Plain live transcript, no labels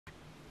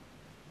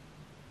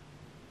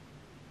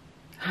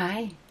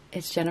Hi,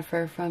 it's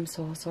Jennifer from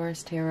Soul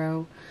Source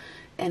Tarot,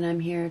 and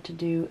I'm here to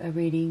do a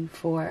reading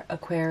for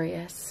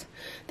Aquarius.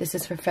 This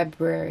is for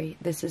February.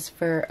 This is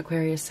for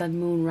Aquarius, Sun,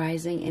 Moon,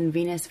 Rising, and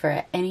Venus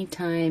for any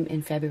time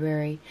in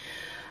February.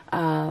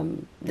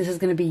 This is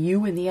going to be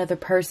you and the other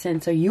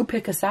person, so you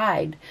pick a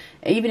side.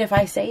 Even if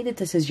I say that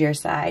this is your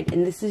side,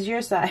 and this is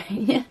your side,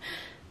 you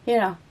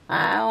know,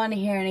 I don't want to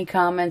hear any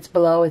comments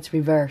below. It's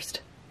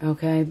reversed,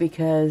 okay?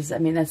 Because, I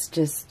mean, that's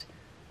just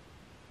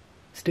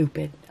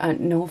stupid.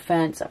 No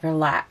offense.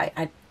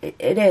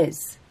 It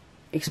is.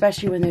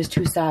 Especially when there's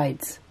two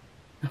sides.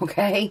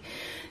 Okay?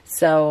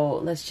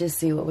 So, let's just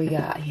see what we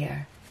got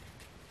here.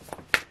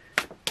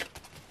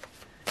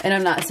 And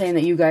I'm not saying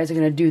that you guys are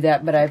going to do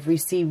that, but I've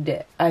received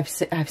it. I've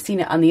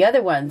seen it on the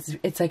other ones.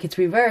 It's like it's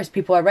reversed.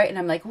 People are writing.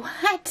 I'm like,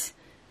 what?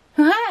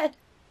 What?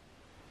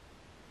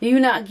 Do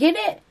you not get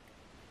it?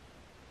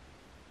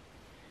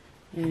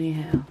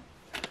 Anyhow.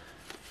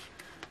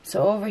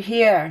 So over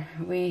here,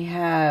 we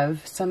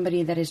have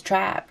somebody that is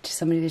trapped.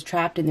 Somebody that's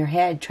trapped in their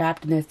head,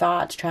 trapped in their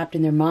thoughts, trapped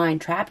in their mind,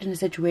 trapped in a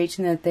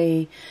situation that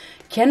they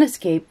can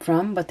escape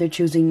from, but they're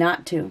choosing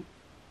not to.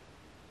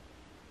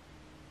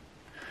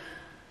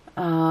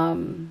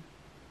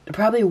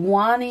 Probably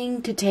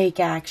wanting to take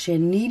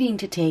action, needing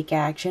to take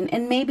action,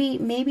 and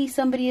maybe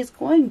somebody is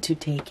going to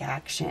take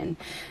action.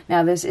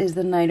 Now, this is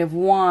the Knight of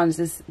Wands.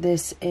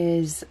 This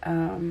is...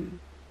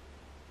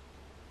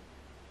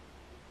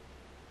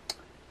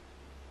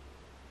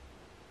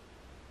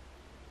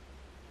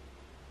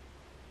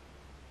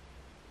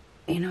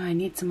 you know, I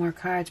need some more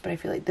cards, but I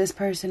feel like this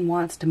person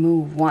wants to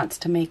move, wants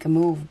to make a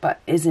move, but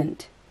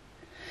isn't.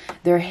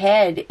 Their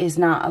head is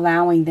not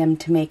allowing them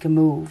to make a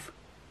move.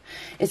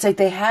 It's like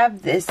they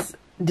have this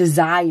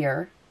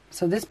desire.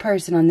 So this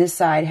person on this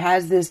side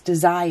has this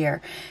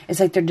desire. It's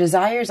like their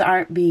desires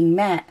aren't being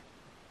met.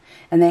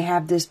 And they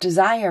have this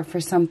desire for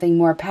something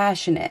more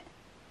passionate.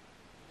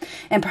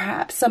 And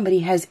perhaps somebody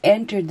has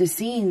entered the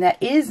scene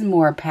that is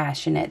more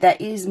passionate,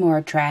 that is more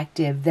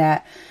attractive,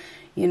 that,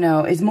 you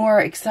know, is more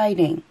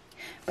exciting.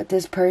 But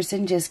this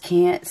person just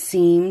can't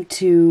seem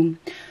to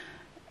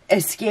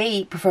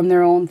escape from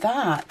their own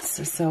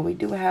thoughts. So we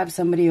do have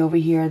somebody over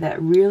here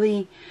that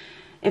really,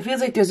 it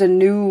feels like there's a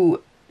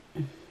new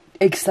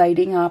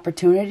exciting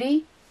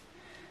opportunity,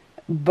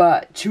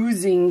 but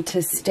choosing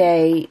to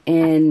stay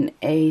in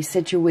a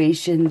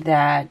situation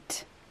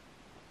that,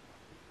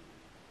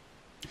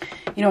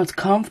 you know, it's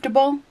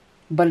comfortable,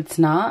 but it's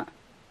not.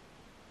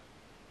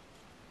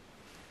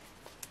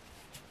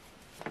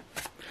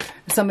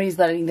 Somebody's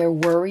letting their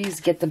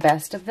worries get the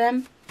best of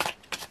them.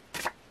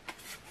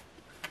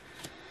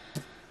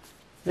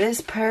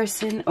 This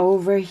person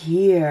over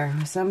here,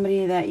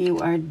 somebody that you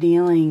are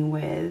dealing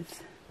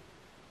with.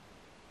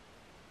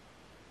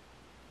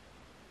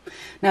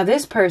 Now,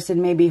 this person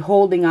may be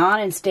holding on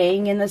and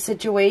staying in the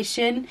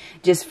situation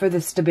just for the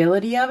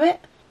stability of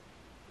it.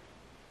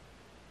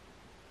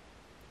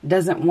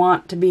 Doesn't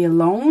want to be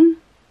alone.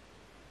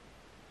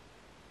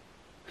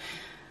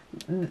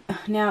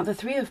 Now, the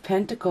Three of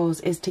Pentacles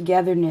is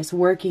togetherness,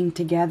 working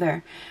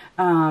together,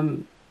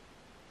 trying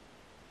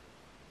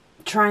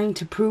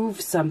to prove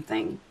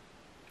something.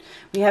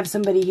 We have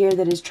somebody here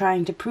that is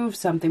trying to prove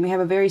something. We have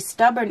a very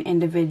stubborn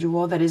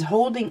individual that is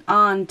holding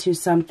on to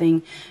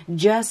something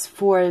just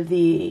for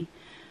the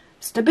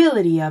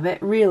stability of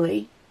it,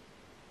 really.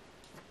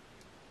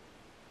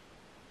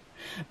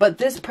 But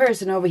this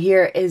person over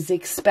here is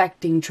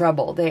expecting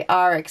trouble. They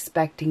are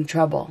expecting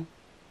trouble.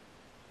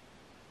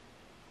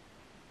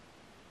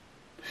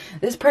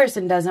 This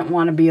person doesn't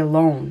want to be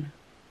alone.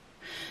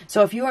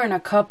 So if you are in a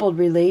coupled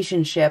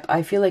relationship,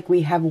 I feel like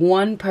we have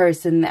one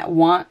person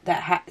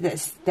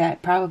that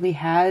probably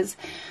has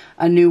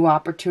a new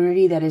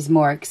opportunity that is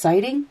more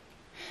exciting,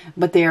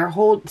 but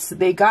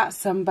they got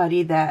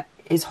somebody that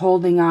is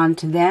holding on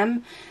to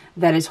them,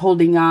 that is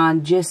holding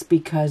on just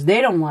because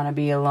they don't want to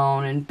be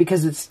alone and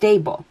because it's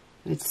stable.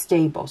 It's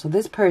stable. So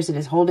this person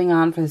is holding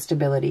on for the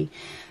stability.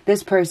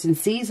 This person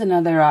sees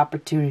another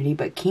opportunity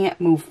but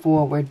can't move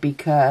forward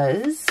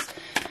because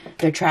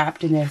they're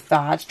trapped in their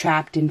thoughts,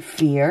 trapped in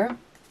fear.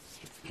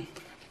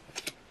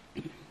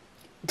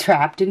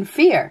 Trapped in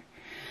fear.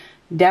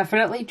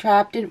 Definitely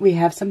trapped in... We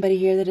have somebody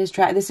here that is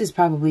trapped. This is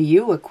probably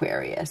you,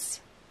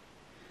 Aquarius.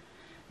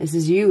 This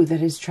is you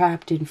that is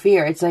trapped in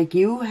fear. It's like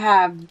you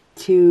have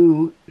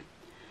to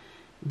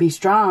be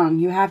strong.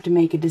 You have to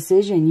make a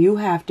decision. You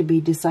have to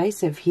be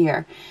decisive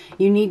here.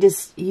 You need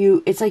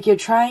to... It's like you're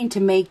trying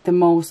to make the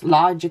most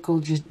logical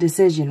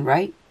decision,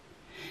 right?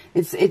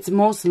 It's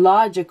most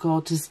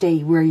logical to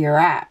stay where you're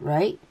at,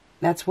 right?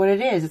 That's what it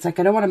is. It's like,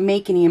 I don't want to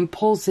make any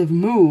impulsive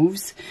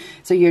moves.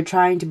 So you're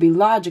trying to be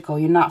logical.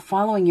 You're not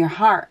following your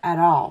heart at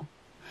all.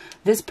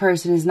 This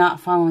person is not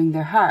following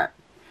their heart.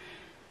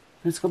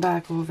 Let's go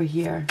back over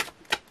here.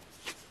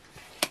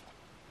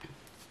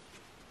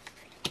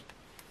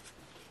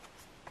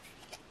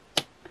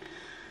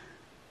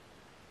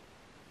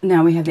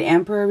 Now we have the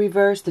Emperor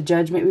reverse, the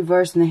Judgment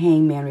reverse, and the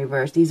Hangman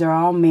reverse. These are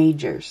all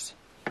majors.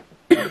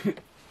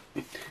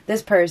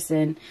 This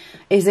person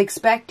is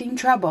expecting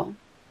trouble.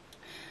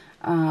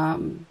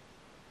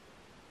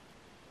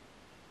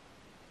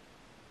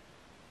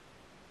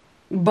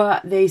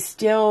 But they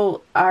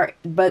still are,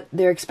 but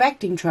they're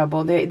expecting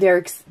trouble.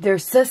 They're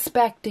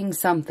suspecting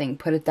something,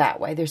 put it that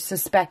way. They're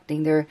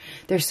suspecting,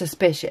 they're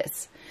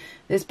suspicious.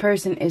 This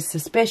person is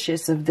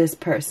suspicious of this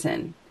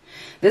person.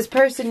 This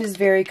person is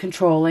very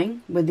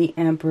controlling with the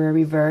Emperor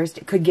reversed.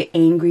 It could get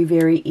angry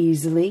very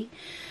easily.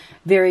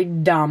 Very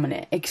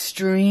dominant,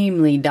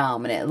 extremely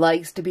dominant.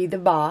 Likes to be the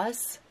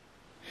boss.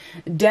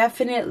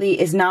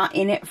 Definitely is not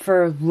in it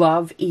for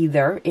love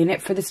either. In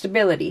it for the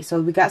stability.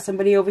 So we got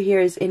somebody over here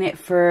is in it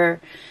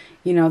for,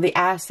 you know, the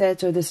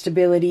assets or the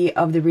stability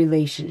of the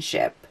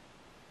relationship.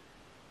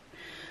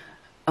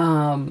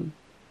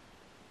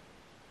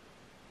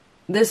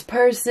 This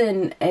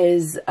person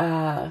is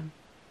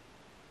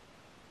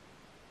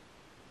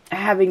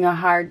having a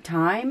hard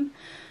time.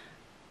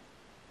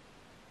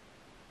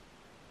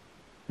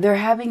 They're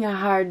having a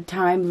hard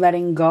time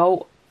letting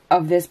go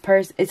of this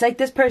person. It's like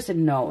this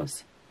person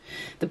knows.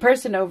 The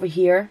person over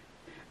here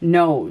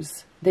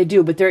knows. They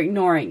do, but they're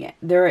ignoring it.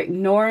 They're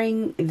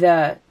ignoring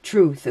the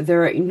truth.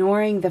 They're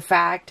ignoring the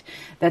fact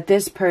that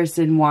this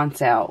person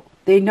wants out.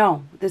 They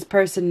know. This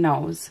person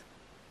knows.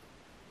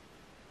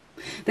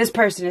 This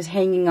person is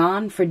hanging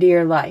on for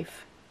dear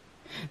life.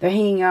 They're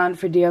hanging on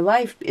for dear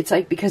life. It's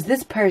like because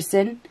this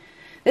person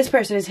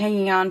is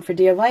hanging on for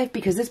dear life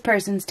because this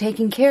person's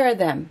taking care of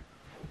them.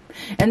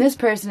 And this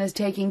person is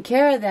taking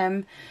care of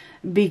them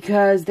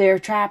because they're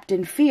trapped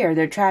in fear.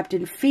 They're trapped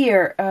in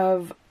fear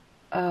of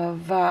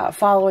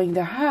following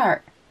their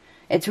heart.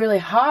 It's really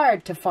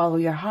hard to follow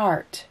your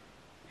heart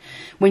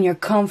when you're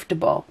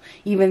comfortable.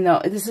 Even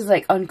though this is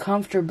like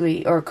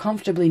uncomfortably or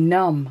comfortably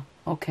numb.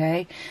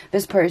 Okay?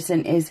 This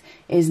person is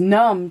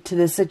numb to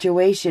the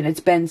situation.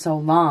 It's been so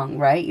long,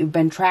 right? You've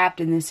been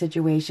trapped in this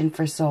situation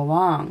for so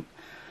long.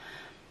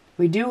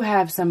 We do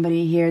have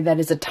somebody here that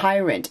is a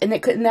tyrant. And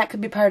that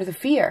could be part of the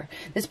fear.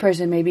 This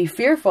person may be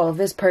fearful of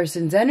this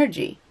person's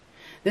energy.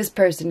 This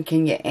person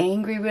can get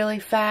angry really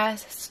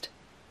fast.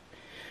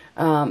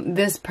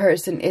 This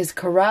person is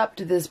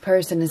corrupt. This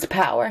person is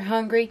power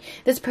hungry.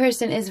 This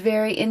person is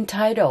very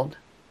entitled.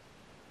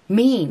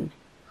 Mean.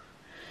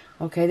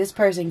 Okay, this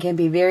person can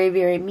be very,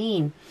 very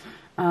mean.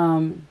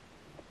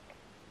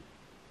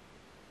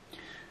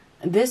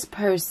 This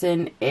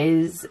person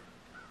is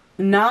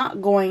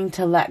not going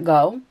to let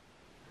go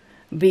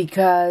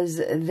because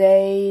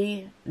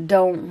they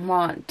don't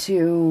want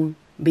to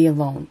be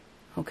alone.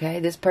 Okay,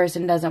 this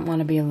person doesn't want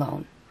to be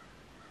alone.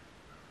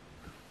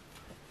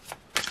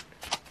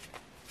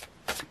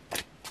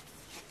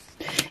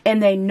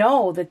 And they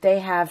know that they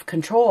have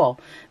control.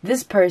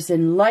 This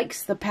person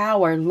likes the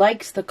power,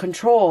 likes the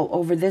control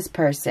over this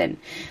person.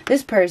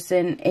 This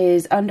person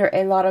is under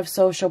a lot of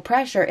social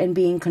pressure and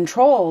being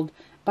controlled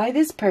by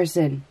this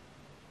person.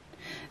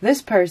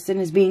 This person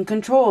is being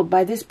controlled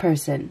by this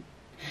person.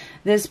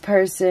 This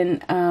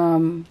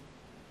person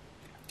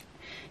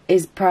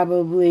is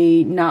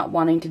probably not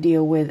wanting to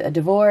deal with a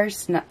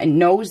divorce,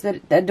 knows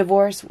that a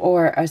divorce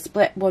or a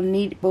split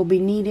will be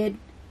needed.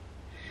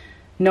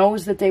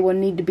 Knows that they will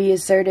need to be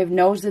assertive,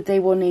 knows that they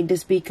will need to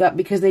speak up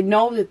because they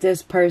know that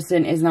this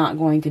person is not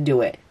going to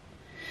do it.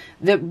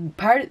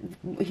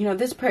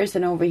 This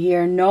person over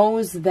here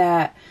knows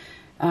that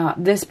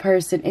this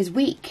person is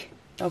weak,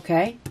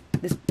 okay?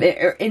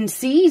 And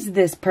sees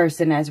this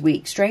person as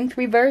weak. Strength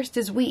reversed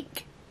is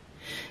weak.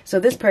 So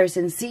this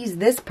person sees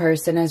this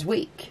person as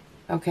weak,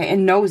 okay?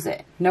 And knows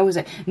it, knows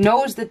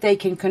that they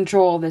can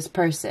control this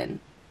person.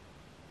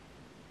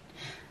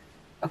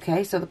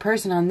 Okay, so the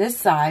person on this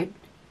side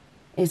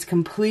is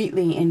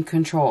completely in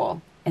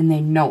control. And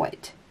they know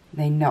it.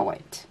 They know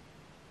it.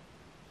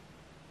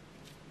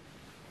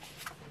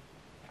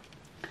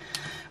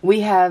 We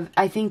have,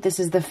 I think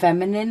this is the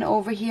feminine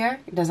over here.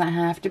 It doesn't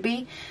have to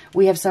be.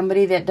 We have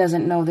somebody that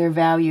doesn't know their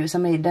value.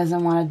 Somebody that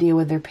doesn't want to deal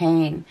with their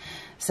pain.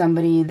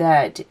 Somebody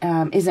that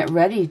isn't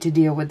ready to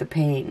deal with the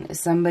pain.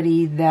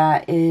 Somebody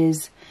that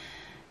is,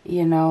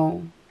 you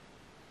know,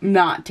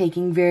 not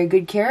taking very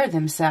good care of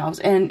themselves.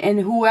 And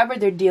whoever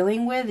they're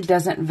dealing with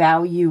doesn't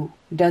value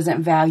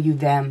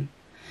them.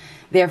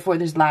 Therefore,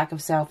 there's lack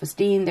of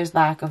self-esteem, there's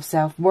lack of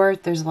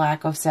self-worth, there's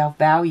lack of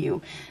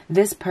self-value.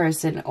 This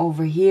person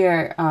over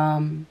here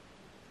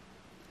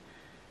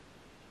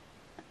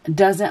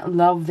doesn't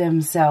love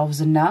themselves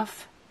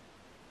enough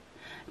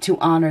to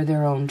honor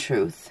their own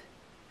truth.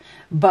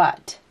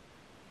 But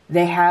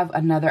they have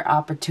another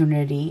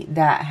opportunity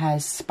that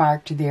has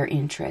sparked their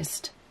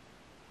interest.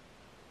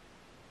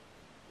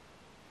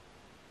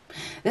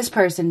 This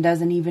person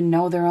doesn't even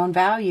know their own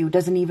value,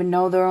 doesn't even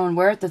know their own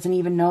worth, doesn't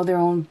even know their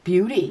own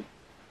beauty.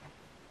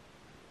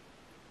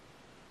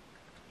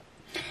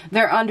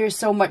 They're under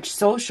so much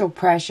social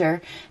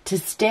pressure to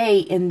stay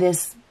in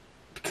this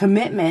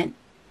commitment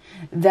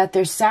that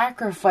they're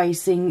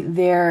sacrificing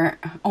their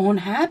own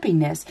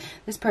happiness.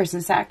 This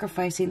person's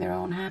sacrificing their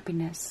own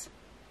happiness.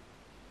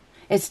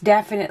 It's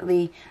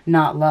definitely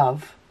not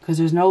love, because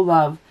there's no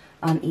love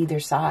on either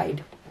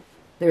side.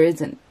 There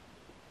isn't.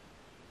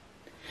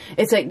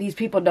 It's like these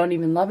people don't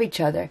even love each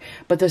other.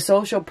 But the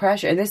social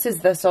pressure, and this is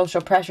the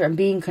social pressure and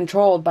being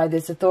controlled by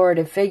this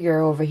authoritative figure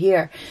over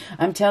here.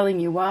 I'm telling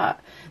you what,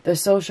 the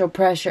social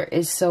pressure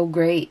is so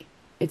great.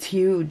 It's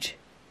huge.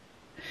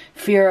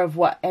 Fear of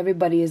what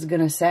everybody is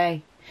going to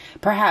say.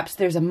 Perhaps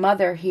there's a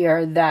mother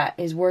here that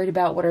is worried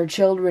about what her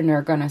children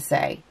are going to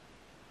say.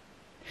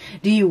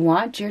 Do you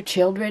want your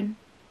children,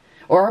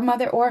 or a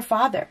mother or a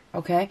father,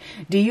 okay?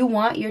 Do you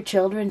want your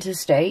children to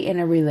stay in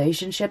a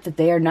relationship that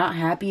they are not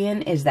happy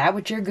in? Is that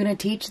what you're going to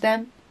teach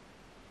them?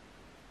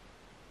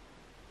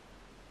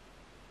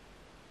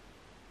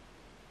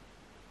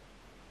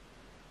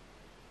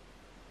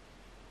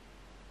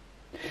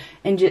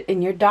 And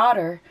your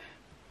daughter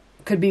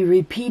could be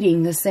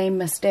repeating the same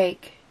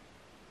mistake.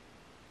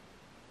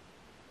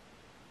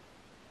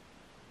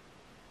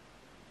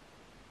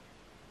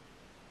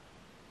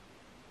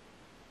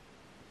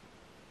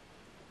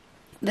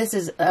 This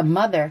is a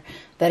mother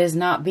that is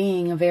not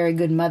being a very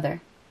good mother.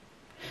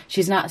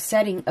 She's not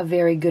setting a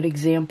very good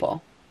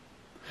example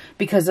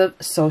because of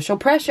social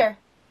pressure.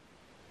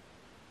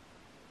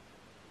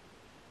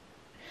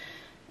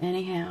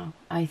 Anyhow,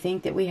 I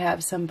think that we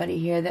have somebody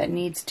here that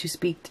needs to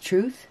speak the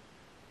truth.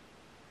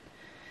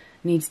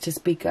 Needs to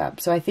speak up.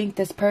 So I think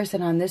this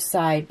person on this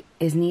side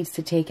needs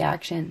to take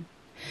action.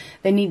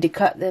 They need to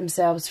cut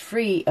themselves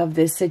free of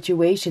this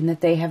situation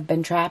that they have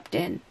been trapped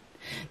in.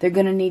 They're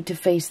going to need to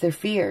face their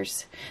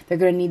fears. They're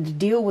going to need to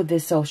deal with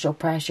this social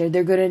pressure.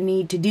 They're going to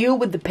need to deal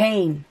with the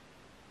pain.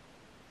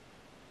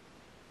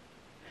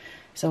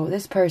 So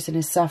this person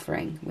is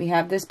suffering. We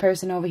have this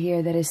person over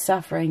here that is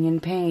suffering in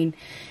pain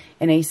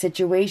in a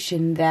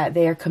situation that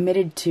they are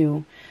committed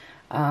to.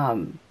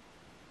 And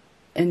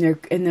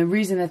the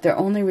reason that their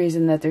only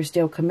reason that they're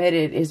still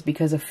committed is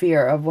because of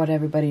fear of what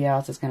everybody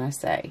else is going to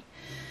say.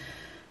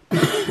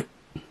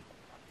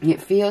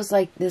 It feels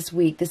like this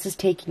week, this is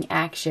taking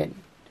action.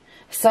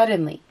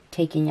 Suddenly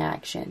taking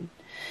action.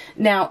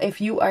 Now, if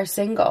you are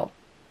single,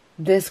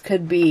 this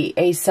could be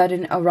a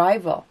sudden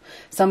arrival.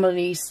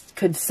 Somebody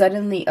could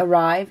suddenly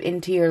arrive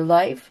into your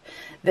life.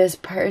 This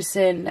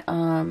person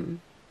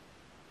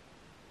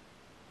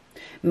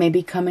may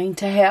be coming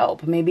to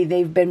help. Maybe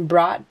they've been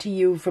brought to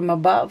you from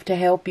above to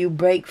help you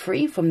break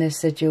free from this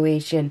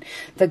situation.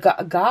 The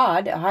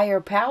God, a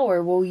higher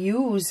power, will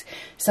use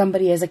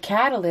somebody as a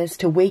catalyst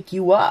to wake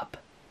you up,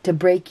 to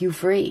break you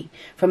free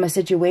from a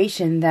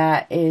situation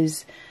that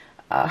is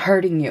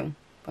hurting you.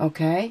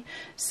 Okay?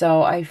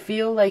 So I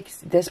feel like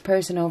this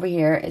person over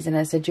here is in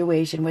a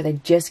situation where they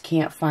just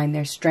can't find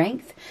their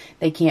strength.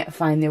 They can't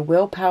find their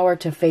willpower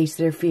to face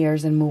their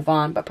fears and move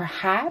on. But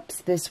perhaps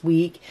this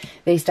week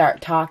they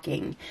start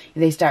talking.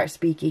 They start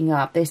speaking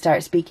up. They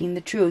start speaking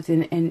the truth.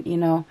 And you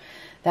know,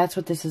 that's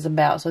what this is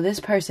about. So this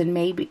person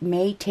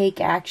may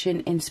take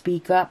action and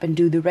speak up and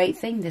do the right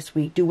thing this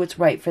week. Do what's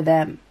right for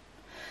them.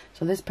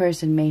 So this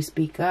person may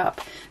speak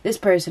up. This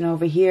person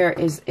over here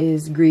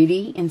is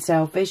greedy and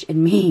selfish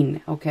and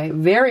mean. Okay,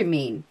 very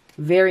mean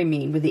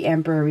with the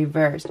Emperor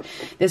reversed.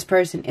 This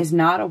person is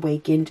not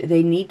awakened.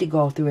 They need to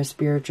go through a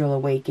spiritual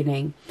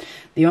awakening.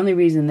 The only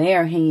reason they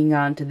are hanging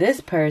on to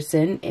this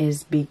person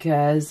is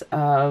because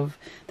of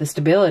the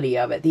stability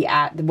of it,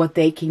 what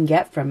they can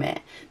get from it.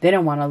 They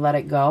don't want to let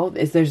it go.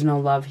 There's no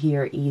love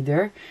here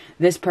either.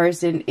 This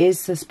person is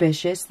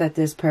suspicious that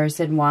this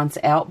person wants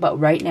out, but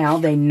right now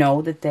they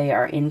know that they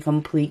are in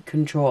complete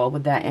control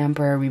with that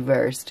Emperor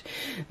reversed.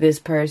 This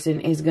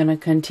person is going to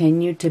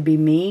continue to be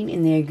mean,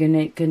 and they're going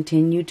to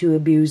continue to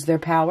abuse their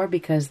power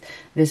because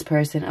this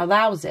person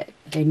allows it.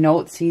 They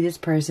see this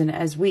person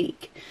as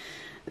weak.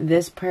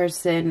 This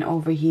person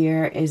over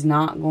here is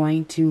not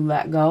going to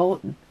let go.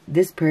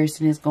 This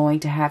person is going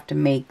to have to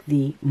make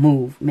the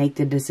move, make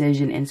the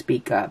decision, and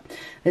speak up.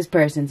 This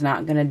person's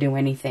not going to do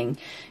anything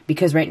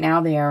because right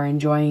now they are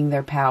enjoying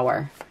their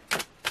power.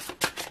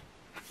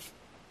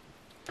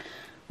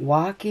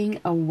 Walking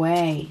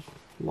away.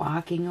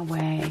 Walking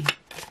away.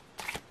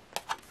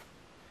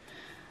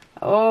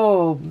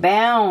 Oh,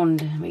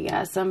 bound. We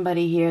got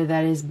somebody here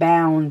that is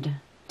bound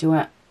to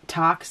a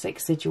toxic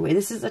situation.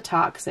 This is a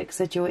toxic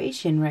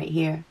situation right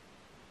here.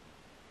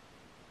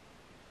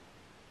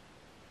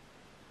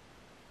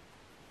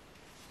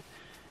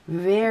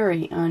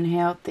 Very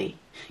unhealthy.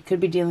 Could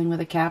be dealing with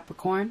a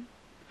Capricorn.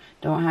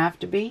 Don't have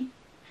to be.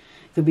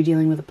 Could be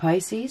dealing with a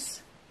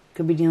Pisces.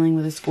 Could be dealing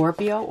with a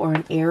Scorpio or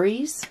an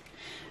Aries.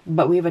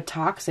 But we have a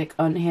toxic,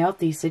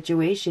 unhealthy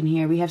situation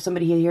here. We have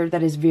somebody here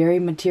that is very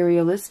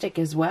materialistic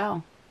as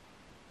well.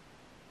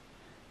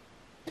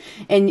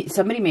 And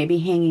somebody may be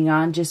hanging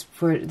on just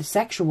for the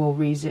sexual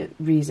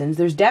reasons.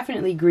 There's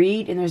definitely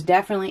greed and there's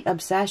definitely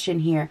obsession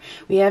here.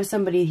 We have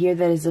somebody here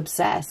that is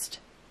obsessed.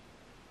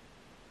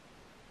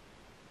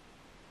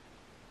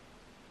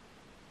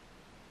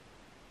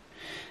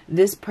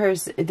 This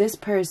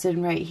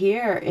person right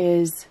here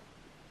is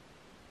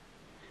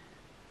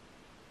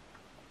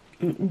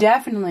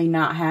definitely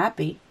not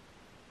happy.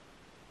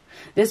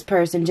 This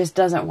person just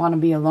doesn't want to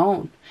be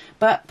alone.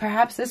 But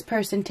perhaps this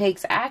person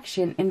takes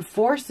action and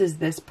forces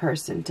this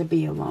person to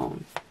be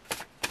alone.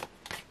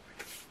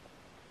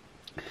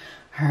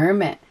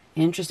 Hermit.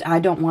 Interesting. I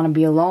don't want to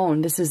be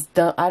alone.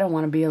 I don't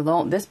want to be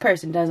alone. This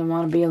person doesn't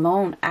want to be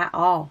alone at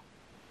all.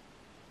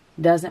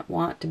 Doesn't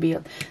want to be.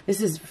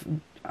 This is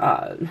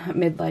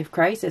midlife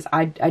crisis.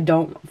 I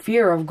don't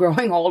fear of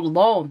growing old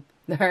alone.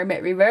 The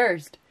Hermit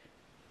reversed.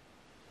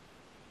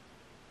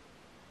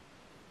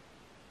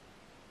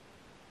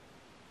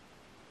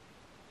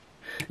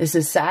 This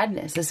is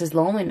sadness. This is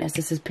loneliness.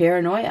 This is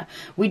paranoia.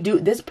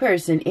 This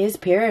person is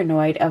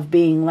paranoid of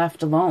being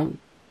left alone.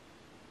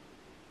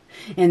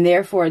 And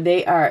therefore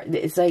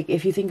it's like,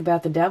 if you think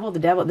about the devil,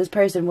 this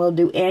person will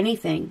do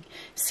anything.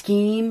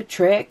 Scheme,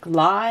 trick,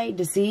 lie,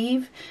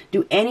 deceive,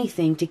 do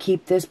anything to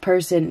keep this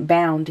person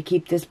bound, to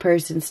keep this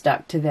person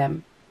stuck to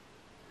them.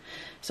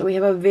 So we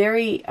have a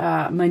very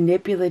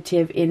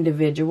manipulative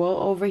individual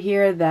over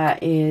here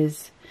that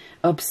is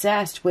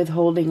obsessed with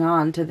holding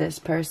on to this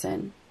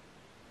person.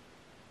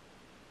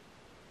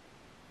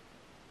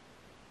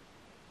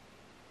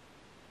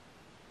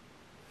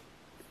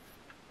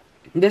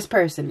 This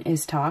person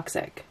is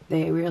toxic.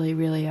 They really,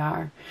 really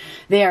are.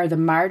 They are the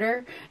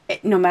martyr.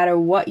 No matter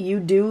what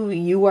you do,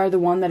 you are the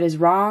one that is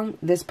wrong.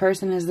 This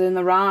person is in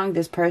the wrong.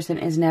 This person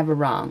is never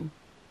wrong.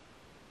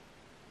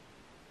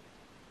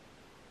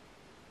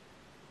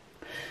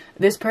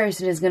 This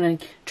person is going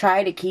to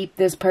try to keep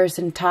this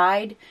person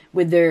tied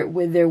with their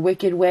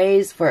wicked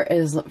ways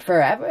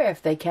forever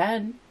if they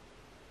can.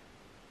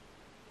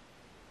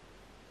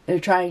 They're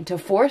trying to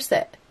force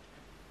it.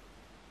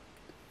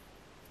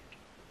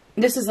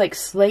 This is like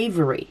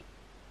slavery.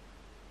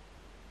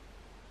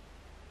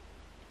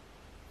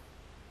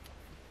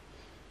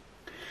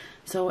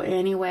 So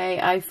anyway,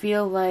 I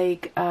feel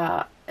like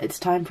it's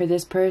time for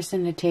this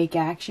person to take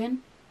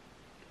action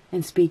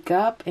and speak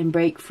up and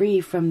break free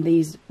from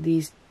this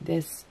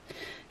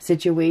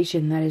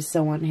situation that is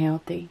so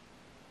unhealthy.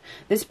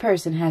 This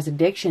person has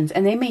addictions,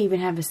 and they may even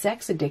have a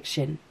sex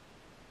addiction.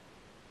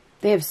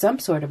 They have some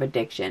sort of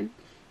addiction.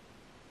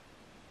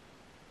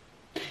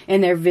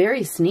 And they're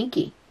very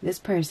sneaky. This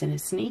person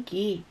is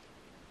sneaky.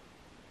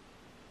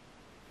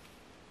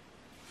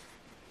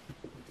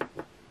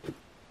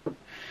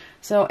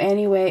 So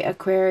anyway,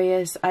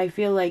 Aquarius, I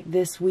feel like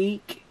this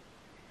week,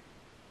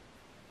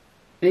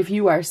 if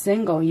you are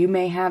single, you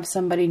may have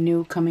somebody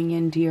new coming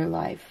into your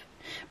life.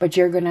 But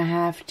you're going to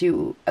have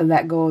to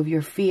let go of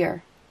your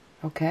fear.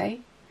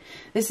 Okay?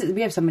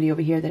 We have somebody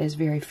over here that is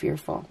very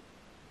fearful.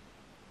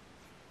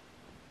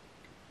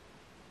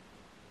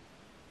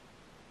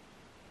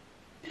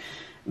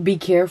 Be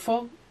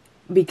careful,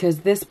 because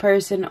this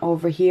person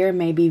over here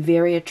may be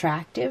very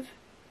attractive,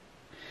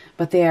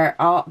 but they are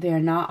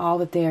not all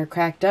that they are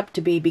cracked up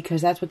to be,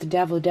 because that's what the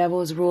devil. The devil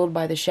is ruled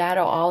by the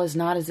shadow. All is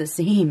not as it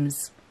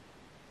seems.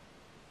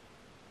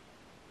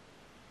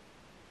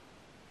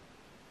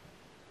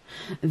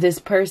 This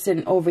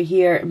person over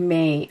here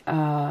may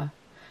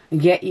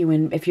get you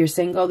in. If you're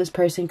single, this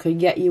person could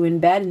get you in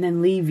bed and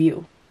then leave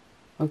you.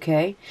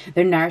 Okay,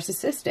 they're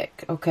narcissistic.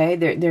 Okay,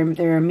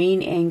 they're a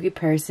mean, angry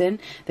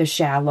person. They're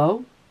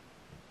shallow.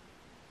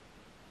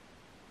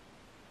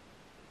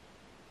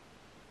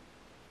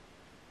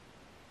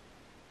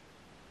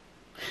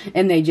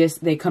 And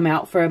they come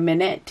out for a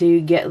minute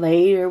to get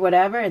laid or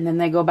whatever, and then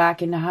they go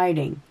back into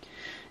hiding.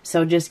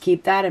 So just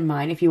keep that in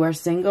mind. If you are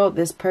single,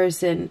 this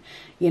person,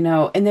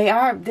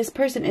 this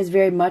person is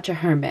very much a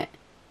hermit.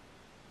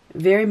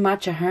 Very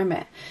much a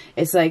hermit.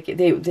 It's like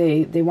they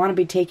want to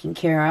be taken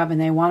care of, and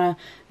they want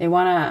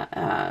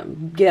to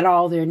get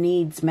all their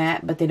needs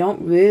met, but they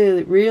don't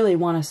really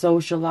want to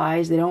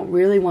socialize. They don't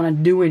really want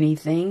to do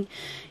anything,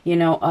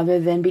 other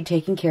than be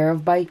taken care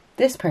of by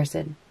this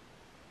person.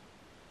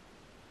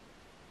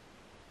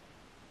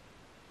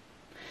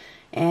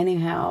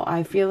 Anyhow,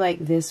 I feel like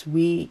this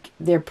week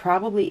there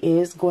probably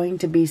is going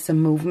to be some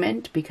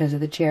movement because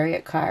of the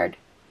Chariot card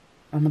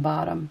on the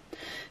bottom.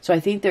 So I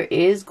think there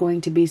is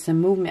going to be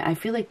some movement. I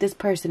feel like this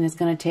person is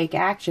going to take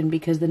action,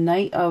 because the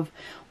Knight of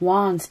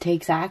Wands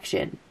takes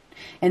action.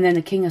 And then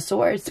the King of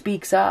Swords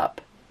speaks up.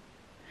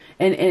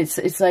 And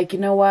it's like, you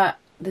know what?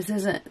 This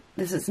is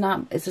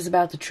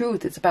about the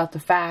truth. It's about the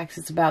facts.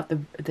 It's about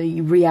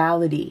the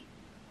reality.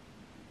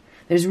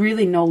 There's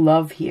really no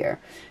love here.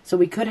 So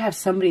we could have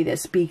somebody that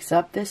speaks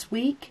up this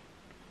week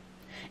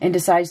and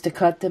decides to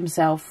cut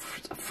themselves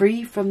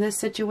free from this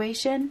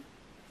situation.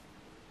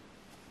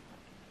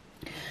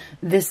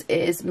 This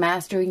is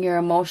mastering your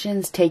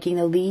emotions, taking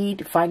the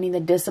lead, finding the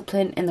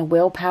discipline and the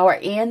willpower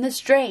and the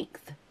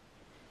strength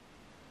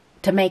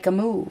to make a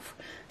move.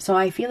 So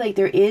I feel like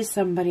there is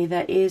somebody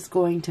that is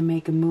going to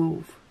make a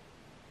move.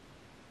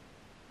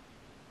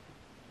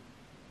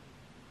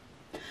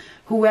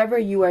 Whoever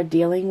you are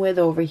dealing with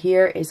over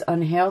here is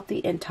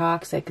unhealthy and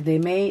toxic. They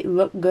may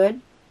look good,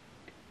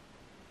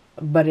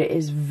 but it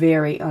is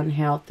very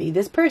unhealthy.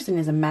 This person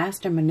is a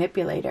master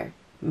manipulator.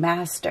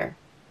 Master.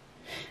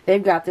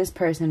 They've got this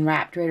person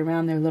wrapped right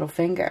around their little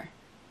finger.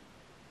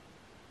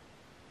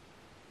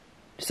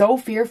 So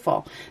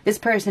fearful. This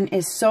person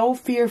is so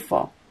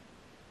fearful.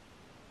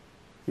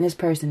 And this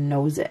person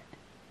knows it.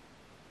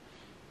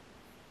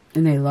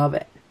 And they love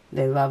it.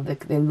 They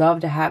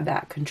love to have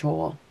that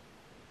control.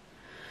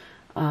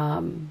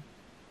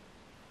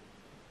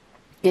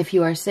 If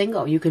you are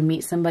single, you can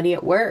meet somebody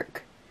at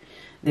work.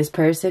 This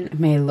person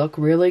may look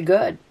really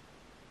good.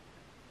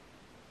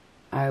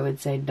 I would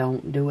say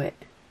don't do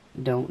it.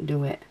 Don't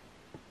do it.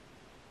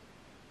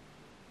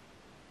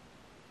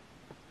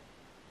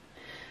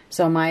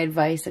 So my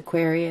advice,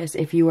 Aquarius,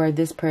 if you are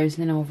this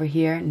person over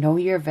here, know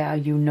your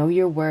value, know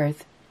your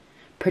worth.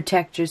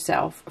 Protect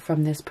yourself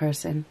from this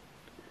person.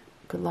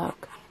 Good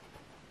luck.